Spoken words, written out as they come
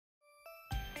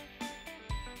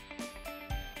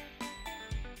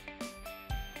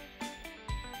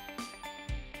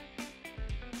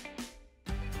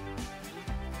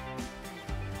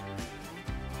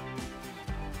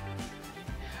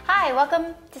Hi,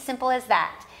 welcome to Simple as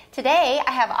That. Today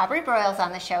I have Aubree Broyles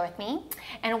on the show with me,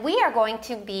 and we are going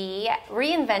to be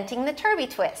reinventing the Turbie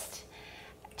Twist.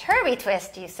 Turbie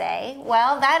Twist, you say?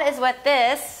 Well, that is what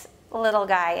this little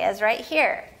guy is right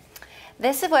here.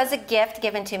 This was a gift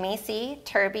given to me, see,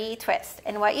 Turbie Twist.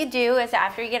 And what you do is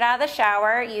after you get out of the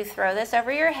shower, you throw this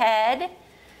over your head,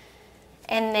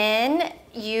 and then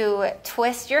you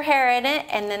twist your hair in it,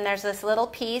 and then there's this little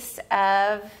piece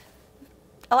of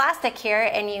elastic here,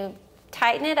 and you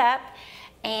tighten it up,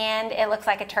 and it looks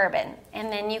like a turban.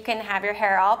 And then you can have your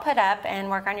hair all put up and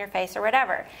work on your face or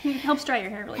whatever. It helps dry your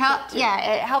hair really quick too.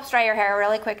 Yeah, it helps dry your hair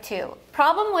really quick too.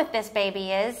 Problem with this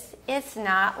baby is it's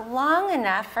not long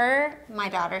enough for my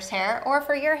daughter's hair or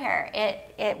for your hair.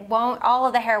 It won't, all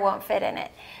of the hair won't fit in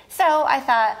it. So I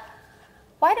thought,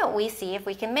 why don't we see if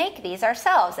we can make these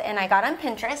ourselves? And I got on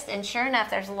Pinterest, and sure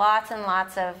enough, there's lots and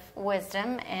lots of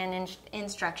wisdom and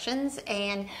instructions,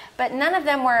 but none of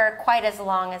them were quite as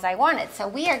long as I wanted. So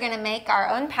we are going to make our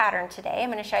own pattern today.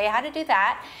 I'm going to show you how to do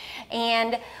that.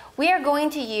 And we are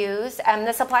going to use,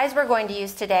 the supplies we're going to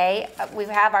use today, we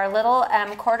have our little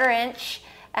 1/4 inch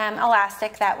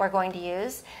elastic that we're going to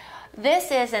use.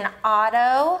 This is an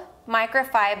Auto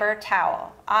microfiber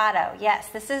towel. Auto, yes,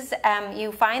 this is,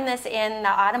 you find this in the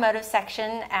automotive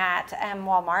section at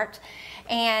Walmart.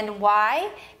 And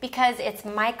why? Because it's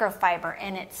microfiber,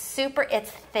 and it's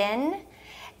thin,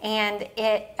 and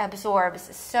it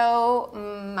absorbs so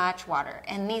much water.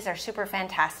 And these are super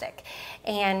fantastic.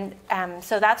 And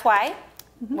so that's why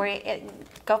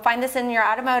go find this in your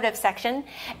automotive section.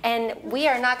 And we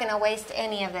are not going to waste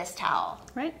any of this towel.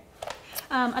 Right.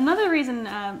 Another reason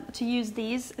to use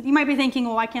these, you might be thinking,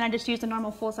 well, why can't I just use a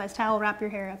normal full-size towel, wrap your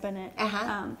hair up in it?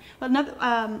 But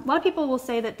a lot of people will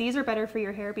say that these are better for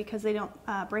your hair because they don't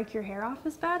break your hair off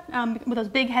as bad. With those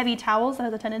big, heavy towels, that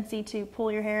has a tendency to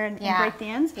pull your hair and break the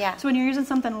ends. Yeah. So when you're using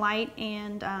something light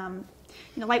and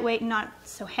lightweight and not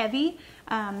so heavy,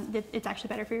 it's actually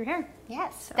better for your hair.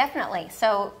 Yes, so. Definitely.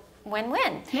 So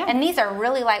win-win. Yeah. And these are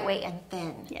really lightweight and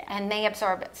thin. Yeah. And they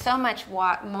absorb so much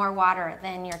more water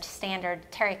than your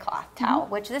standard terry cloth towel,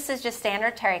 which this is just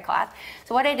standard terry cloth.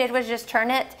 So what I did was just turn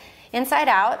it inside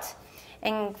out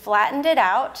and flattened it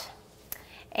out.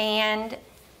 And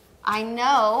I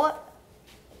know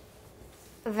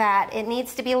that it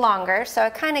needs to be longer, so I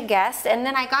kind of guessed. And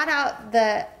then I got out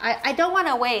I don't want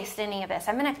to waste any of this.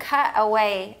 I'm going to cut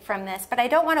away from this, but I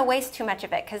don't want to waste too much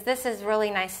of it because this is really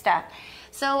nice stuff.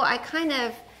 So I kind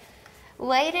of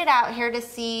laid it out here to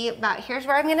see about, here's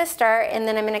where I'm going to start, and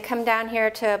then I'm going to come down here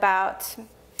to about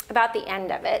the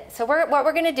end of it. So what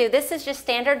we're going to do, this is just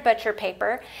standard butcher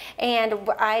paper, and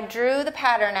I drew the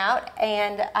pattern out,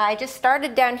 and I just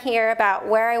started down here about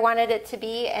where I wanted it to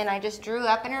be, and I just drew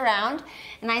up and around,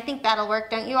 and I think that'll work,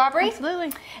 don't you, Aubree?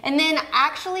 Absolutely. And then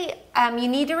actually, you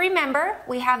need to remember,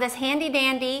 we have this handy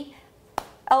dandy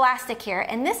elastic here,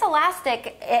 and this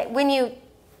elastic, when you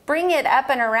bring it up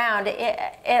and around, it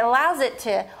allows it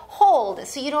to hold,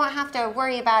 so you don't have to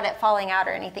worry about it falling out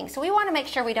or anything. So we want to make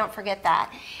sure we don't forget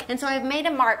that. And so I've made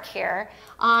a mark here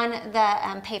on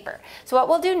the paper. So what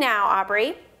we'll do now,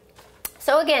 Aubree,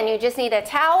 so again, you just need a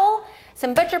towel,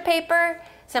 some butcher paper,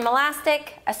 some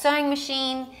elastic, a sewing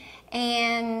machine,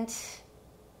 and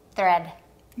thread,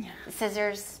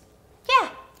 scissors. Yeah,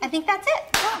 I think that's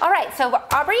it. All right, so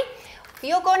Aubree,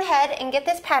 you'll go ahead and get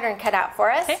this pattern cut out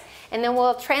for us, and then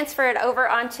we'll transfer it over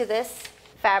onto this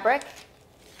fabric.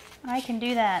 I can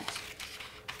do that.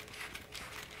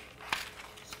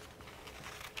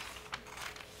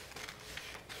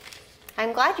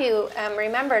 I'm glad you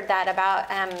remembered that about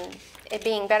it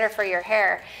being better for your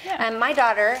hair. Yeah. My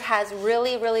daughter has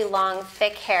really, really long,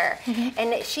 thick hair,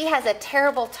 and she has a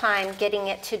terrible time getting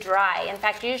it to dry. In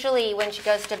fact, usually when she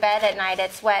goes to bed at night,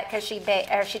 it's wet because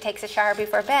she takes a shower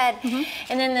before bed,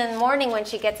 and then in the morning when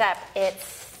she gets up,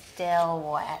 it's still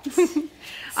wet.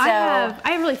 I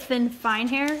have really thin, fine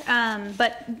hair,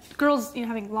 but girls,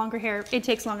 having longer hair, it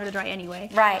takes longer to dry anyway.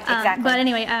 Right, exactly. But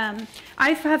anyway, I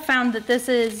have found that this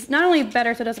is not only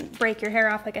better so it doesn't break your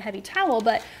hair off like a heavy towel,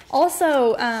 but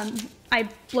also I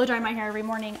blow dry my hair every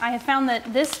morning. I have found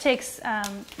that this takes a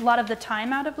lot of the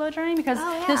time out of blow drying because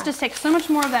this just takes so much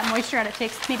more of that moisture out. It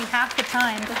takes maybe half the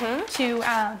time to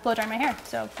blow dry my hair.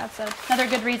 So that's another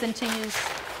good reason to use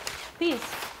these.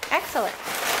 Excellent.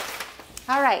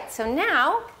 All right, so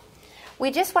now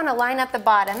we just want to line up the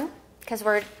bottom because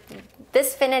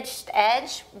this finished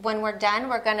edge, when we're done,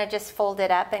 we're going to just fold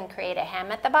it up and create a hem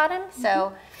at the bottom.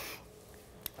 So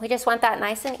we just want that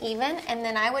nice and even, and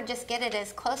then I would just get it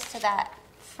as close to that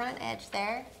front edge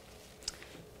there.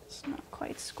 It's not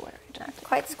quite square. Not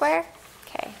quite square?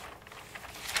 Okay.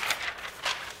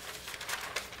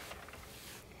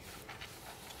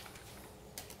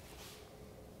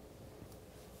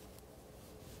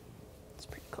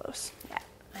 close. Yeah.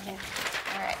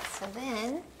 All right, so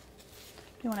then...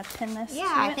 You want to pin this?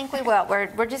 Yeah, I think we will.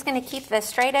 We're just going to keep the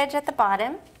straight edge at the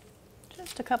bottom.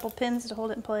 Just a couple pins to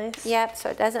hold it in place. Yep, so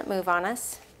it doesn't move on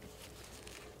us.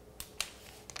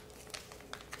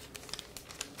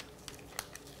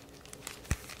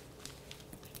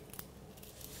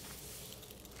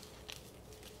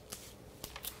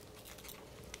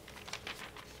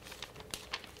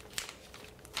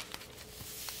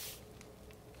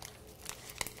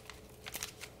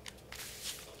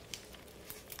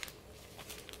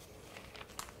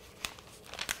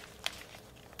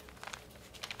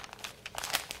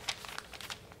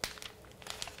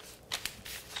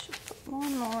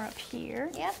 One more up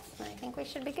here. Yep, I think we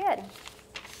should be good.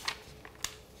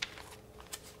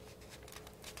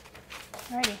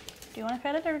 Alrighty. Do you want to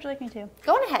cut it or would you like me to?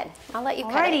 Go on ahead. I'll let you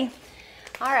cut it.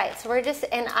 All right, so we're just,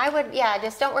 and I would, yeah,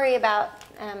 just don't worry about,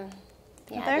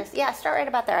 start right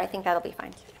about there. I think that'll be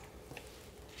fine.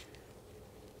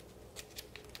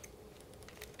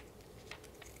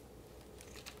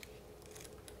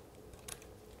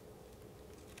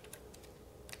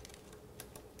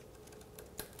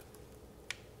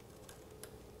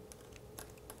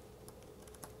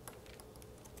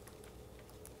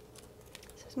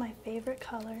 This is my favorite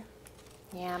color.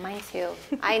 Yeah, mine too.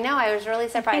 I know, I was really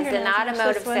surprised. An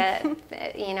automotive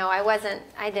set, you know,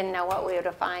 I didn't know what we would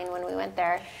find when we went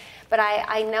there. But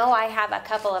I know I have a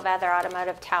couple of other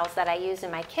automotive towels that I use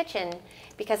in my kitchen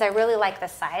because I really like the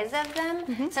size of them.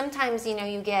 Mm-hmm. Sometimes, you know,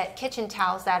 you get kitchen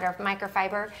towels that are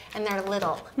microfiber and they're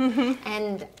little. Mm-hmm.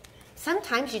 And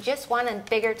sometimes you just want a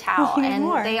bigger towel.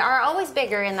 And they are always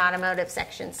bigger in the automotive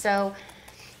section. So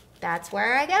that's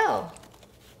where I go.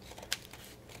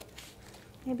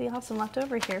 Maybe you'll have some left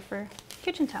over here for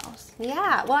kitchen towels.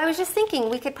 Yeah, well, I was just thinking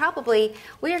we could probably,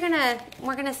 we're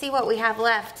gonna see what we have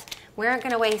left. We aren't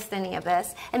gonna waste any of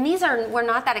this. And these were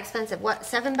not that expensive. What,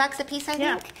 $7 a piece, I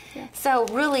think? Yeah. So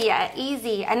really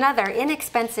easy, another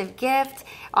inexpensive gift.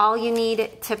 All you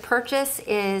need to purchase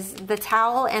is the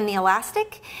towel and the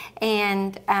elastic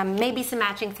and maybe some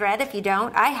matching thread if you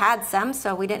don't. I had some,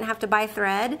 so we didn't have to buy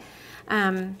thread.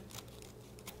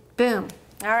 Boom.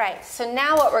 All right, so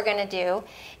now what we're gonna do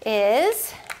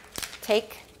is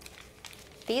take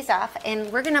these off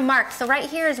and we're gonna mark. So right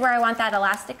here is where I want that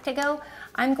elastic to go.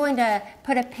 I'm going to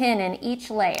put a pin in each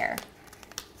layer.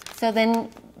 So then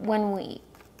when we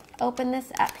open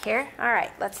this up here, all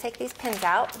right, let's take these pins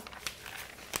out.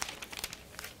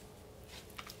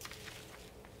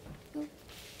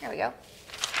 There we go.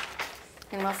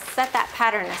 And we'll set that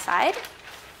pattern aside.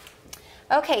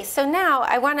 Okay, so now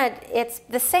it's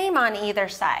the same on either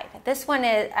side. This one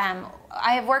is,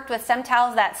 I have worked with some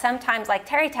towels that sometimes, like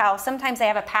terry towels, sometimes they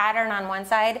have a pattern on one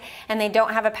side and they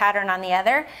don't have a pattern on the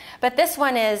other. But this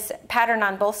one is patterned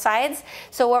on both sides.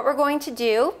 So what we're going to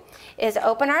do is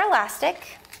open our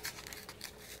elastic.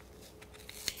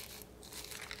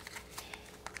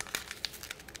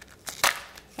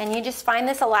 And you just find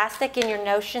this elastic in your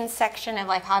Notions section of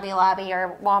like Hobby Lobby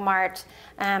or Walmart,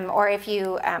 or if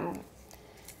you,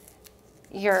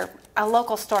 a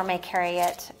local store may carry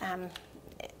it.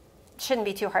 It shouldn't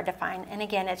be too hard to find. And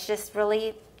again, it's just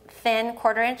really thin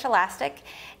 1/4 inch elastic.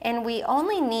 And we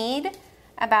only need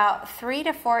about 3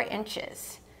 to 4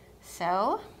 inches.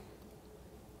 So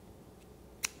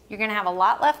you're gonna have a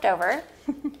lot left over.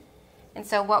 And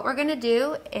so what we're gonna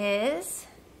do is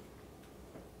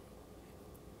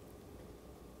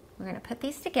we're gonna put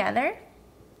these together.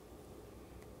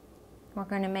 We're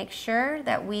gonna make sure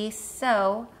that we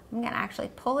sew. I'm going to actually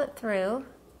pull it through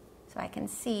so I can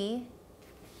see,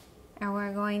 and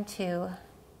we're going to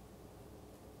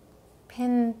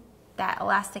pin that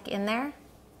elastic in there.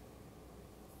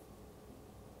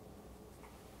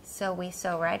 So we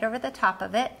sew right over the top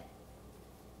of it,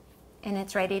 and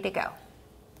it's ready to go.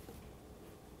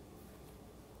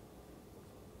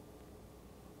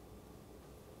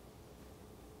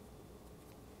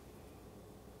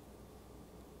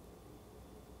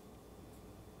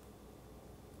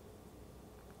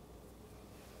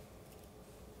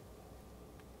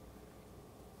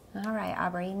 All right,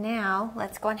 Aubree, now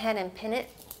let's go ahead and pin it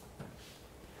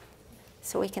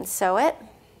so we can sew it.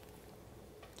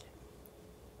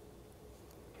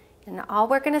 And all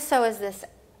we're going to sew is this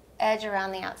edge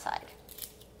around the outside.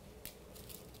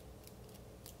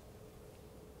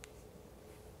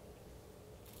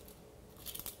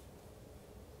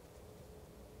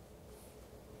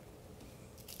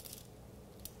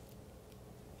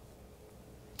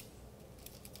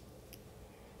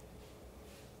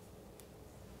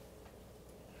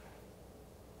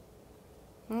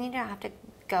 And you don't have to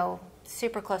go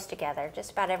super close together,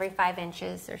 just about every 5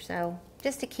 inches or so,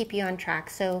 just to keep you on track.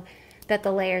 So that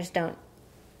the layers don't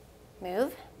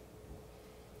move.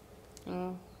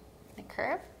 The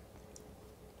curve.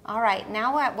 All right,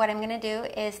 now what I'm going to do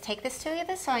is take this to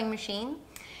the sewing machine,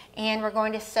 and we're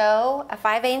going to sew a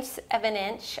 5/8 of an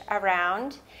inch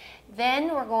around.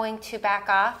 Then we're going to back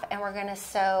off and we're going to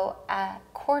sew a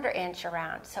 1/4 inch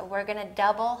around. So we're going to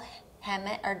double hem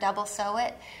it or double sew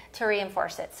it to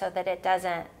reinforce it so that it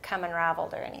doesn't come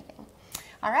unraveled or anything.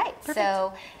 All right, perfect.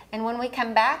 So, and when we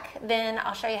come back, then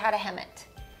I'll show you how to hem it.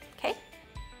 Okay?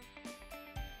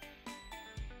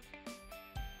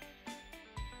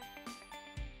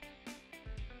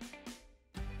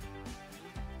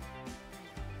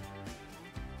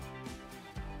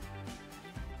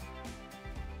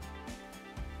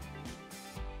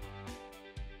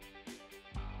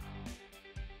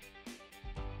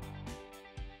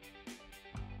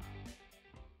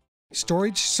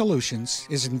 Storage Solutions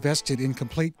is invested in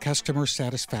complete customer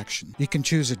satisfaction. You can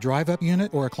choose a drive-up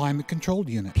unit or a climate-controlled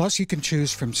unit. Plus, you can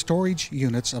choose from storage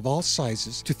units of all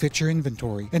sizes to fit your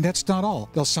inventory. And that's not all.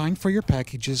 They'll sign for your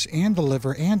packages and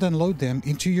deliver and unload them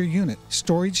into your unit.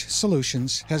 Storage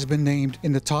Solutions has been named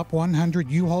in the top 100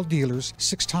 U-Haul dealers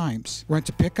 6 times. Rent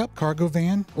a pickup, cargo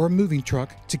van, or moving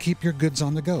truck to keep your goods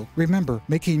on the go. Remember,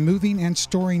 making moving and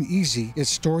storing easy is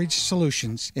Storage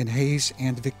Solutions in Hayes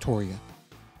and Victoria.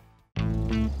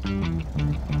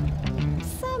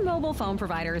 Some mobile phone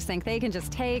providers think they can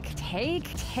just take.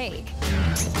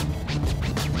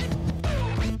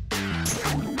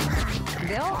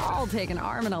 They'll all take an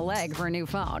arm and a leg for a new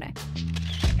phone.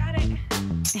 Got it.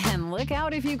 And look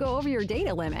out if you go over your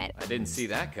data limit. I didn't see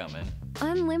that coming.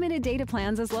 Unlimited data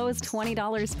plans as low as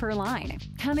 $20 per line.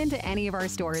 Come into any of our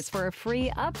stores for a free,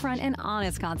 upfront, and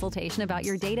honest consultation about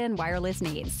your data and wireless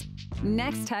needs.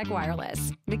 Nex-Tech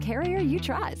Wireless, the carrier you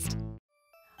trust.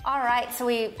 All right, so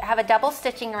we have a double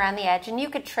stitching around the edge, and you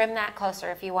could trim that closer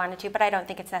if you wanted to, but I don't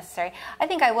think it's necessary. I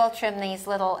think I will trim these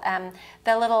little,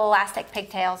 the little elastic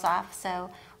pigtails off. So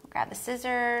we'll grab the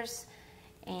scissors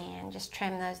and just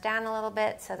trim those down a little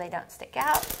bit so they don't stick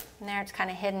out. And there, it's kind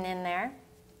of hidden in there.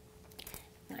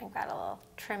 And I've got a little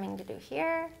trimming to do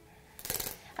here.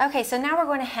 Okay, so now we're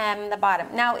going to hem the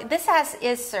bottom. Now this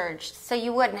is serged, so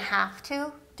you wouldn't have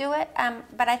to do it,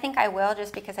 but I think I will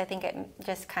just because I think it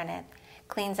just kind of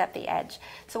cleans up the edge.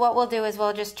 So what we'll do is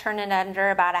we'll just turn it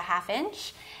under about a 1/2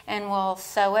 inch and we'll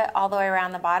sew it all the way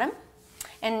around the bottom.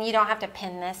 And you don't have to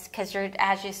pin this because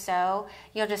as you sew,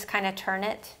 you'll just kind of turn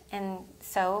it and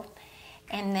sew.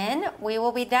 And then we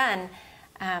will be done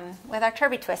with our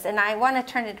Turbie Twist. And I want to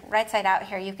turn it right side out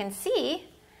here. You can see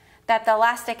that the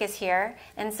elastic is here,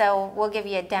 and so we'll give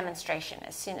you a demonstration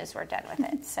as soon as we're done with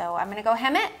it. So I'm going to go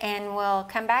hem it, and we'll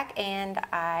come back and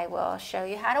I will show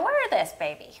you how to wear this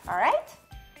baby. All right?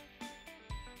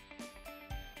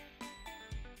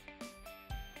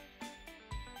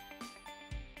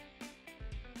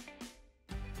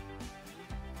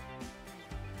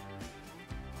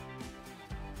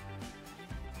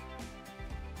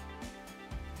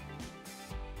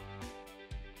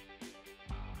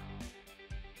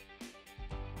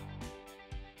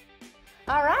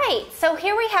 All right, so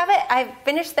here we have it. I've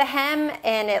finished the hem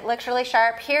and it looks really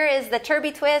sharp. Here is the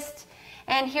Turbie Twist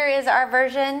and here is our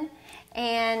version.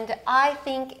 And I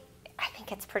think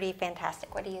it's pretty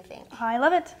fantastic. What do you think? I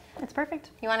love it. It's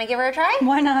perfect. You want to give her a try?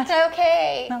 Why not?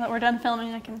 Okay. Now that we're done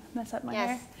filming, I can mess up my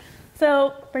hair.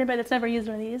 So for anybody that's never used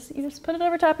one of these, you just put it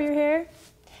over top of your hair.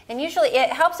 And usually it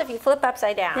helps if you flip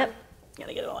upside down. Yep.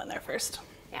 Gotta get it all in there first.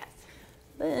 Yes.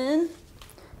 Then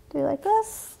do like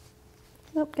this.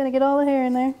 Nope, gotta get all the hair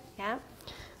in there. Yeah.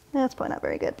 That's probably not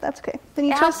very good. That's okay. Then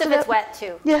you it twist helps it if it's up. wet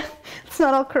too. Yeah, it's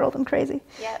not all curled and crazy.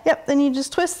 Yep. Yep, then you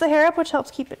just twist the hair up, which helps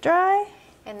keep it dry.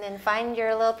 And then find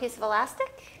your little piece of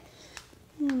elastic.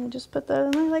 And you just put that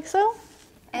in there like so.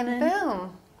 And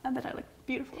boom. I bet I look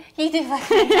beautiful. You do look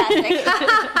fantastic.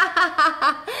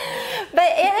 But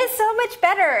it is so much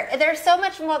better. There's so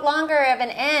much longer of an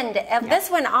end. This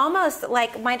one almost,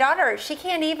 like my daughter, she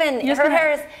can't even, her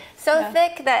hair is so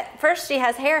thick that first she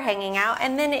has hair hanging out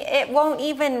and then it won't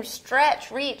even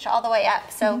reach all the way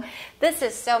up. So this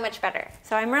is so much better.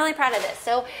 So I'm really proud of this.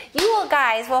 So you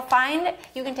guys will find,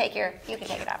 you can take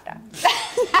it off now.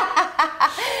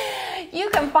 You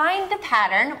can find the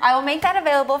pattern. I will make that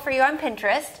available for you on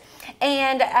Pinterest.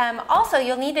 And also,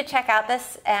 you'll need to check out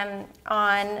this on,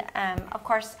 of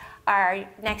course, our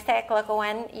Nex-Tech Local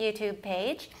 1 YouTube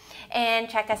page, and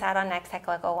check us out on Nex-Tech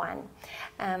Local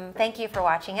 1. Thank you for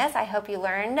watching us. I hope you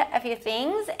learned a few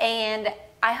things, and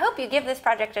I hope you give this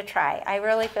project a try. I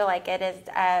really feel like it is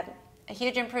a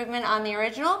huge improvement on the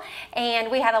original,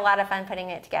 and we had a lot of fun putting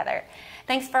it together.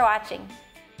 Thanks for watching.